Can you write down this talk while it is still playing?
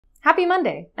Happy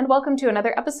Monday, and welcome to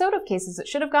another episode of Cases That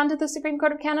Should Have Gone to the Supreme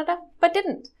Court of Canada, but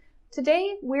didn't.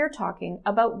 Today, we're talking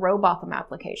about Rowbotham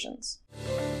applications.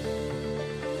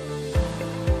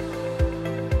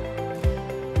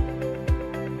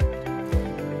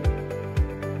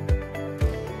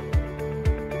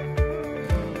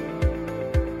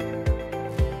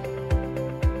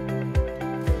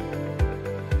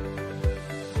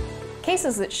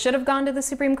 Cases that should have gone to the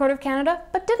Supreme Court of Canada,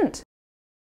 but didn't.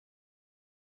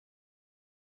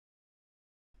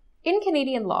 In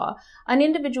Canadian law, an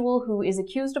individual who is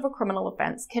accused of a criminal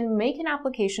offense can make an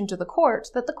application to the court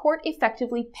that the court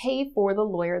effectively pay for the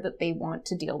lawyer that they want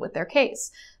to deal with their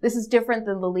case. This is different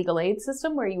than the legal aid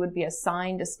system, where you would be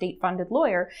assigned a state-funded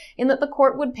lawyer, in that the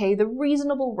court would pay the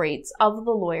reasonable rates of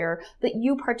the lawyer that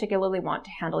you particularly want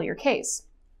to handle your case.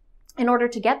 In order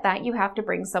to get that, you have to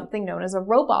bring something known as a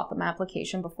Rowbotham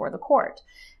application before the court.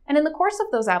 And in the course of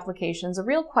those applications, a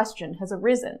real question has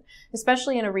arisen,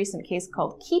 especially in a recent case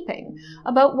called Keeping,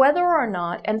 about whether or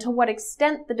not and to what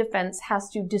extent the defense has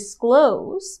to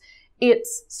disclose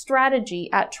its strategy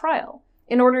at trial.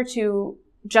 In order to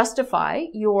justify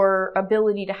your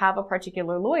ability to have a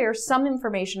particular lawyer, some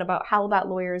information about how that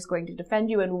lawyer is going to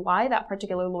defend you and why that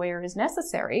particular lawyer is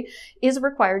necessary is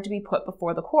required to be put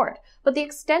before the court. But the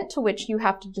extent to which you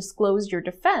have to disclose your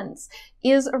defense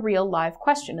is a real live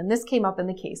question, and this came up in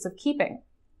the case of Keeping.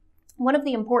 One of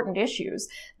the important issues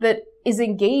that is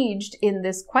engaged in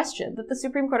this question that the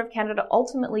Supreme Court of Canada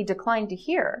ultimately declined to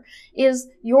hear is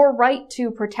your right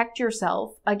to protect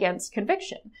yourself against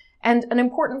conviction. And an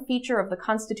important feature of the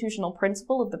constitutional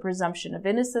principle of the presumption of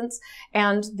innocence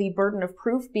and the burden of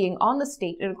proof being on the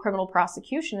state in a criminal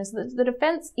prosecution is that the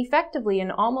defense effectively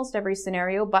in almost every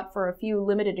scenario, but for a few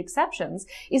limited exceptions,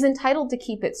 is entitled to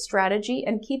keep its strategy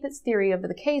and keep its theory of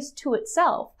the case to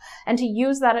itself and to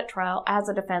use that at trial as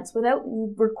a defense without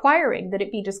requiring that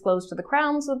it be disclosed to the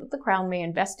Crown so that the Crown may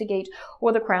investigate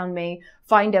or the Crown may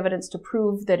find evidence to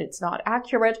prove that it's not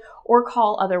accurate or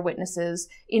call other witnesses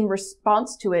in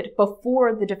response to it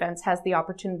before the defense has the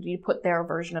opportunity to put their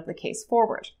version of the case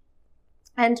forward.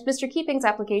 And Mr. Keeping's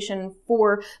application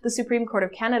for the Supreme Court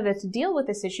of Canada to deal with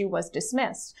this issue was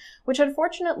dismissed, which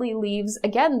unfortunately leaves,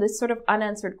 again, this sort of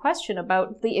unanswered question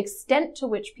about the extent to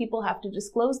which people have to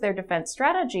disclose their defense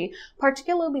strategy,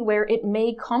 particularly where it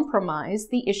may compromise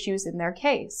the issues in their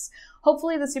case.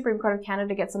 Hopefully, the Supreme Court of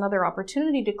Canada gets another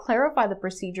opportunity to clarify the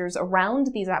procedures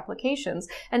around these applications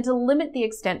and to limit the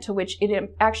extent to which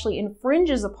it actually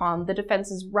infringes upon the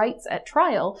defense's rights at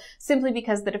trial, simply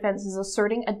because the defense is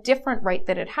asserting a different right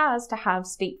that it has to have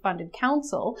state-funded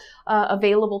counsel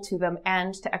available to them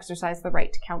and to exercise the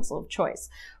right to counsel of choice.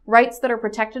 Rights that are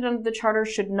protected under the Charter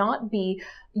should not be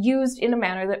used in a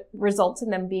manner that results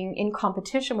in them being in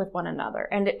competition with one another.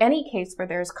 And any case where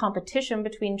there's competition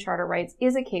between Charter rights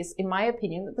is a case, in my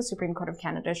opinion, that the Supreme Court of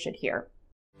Canada should hear.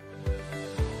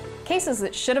 Cases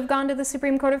that should have gone to the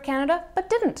Supreme Court of Canada, but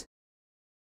didn't.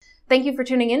 Thank you for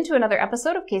tuning in to another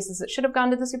episode of Cases That Should Have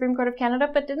Gone to the Supreme Court of Canada,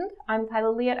 but didn't. I'm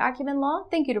Kyla Lee at Acumen Law.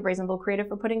 Thank you to Brazenville Creative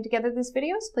for putting together these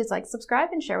videos. Please like, subscribe,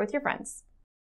 and share with your friends.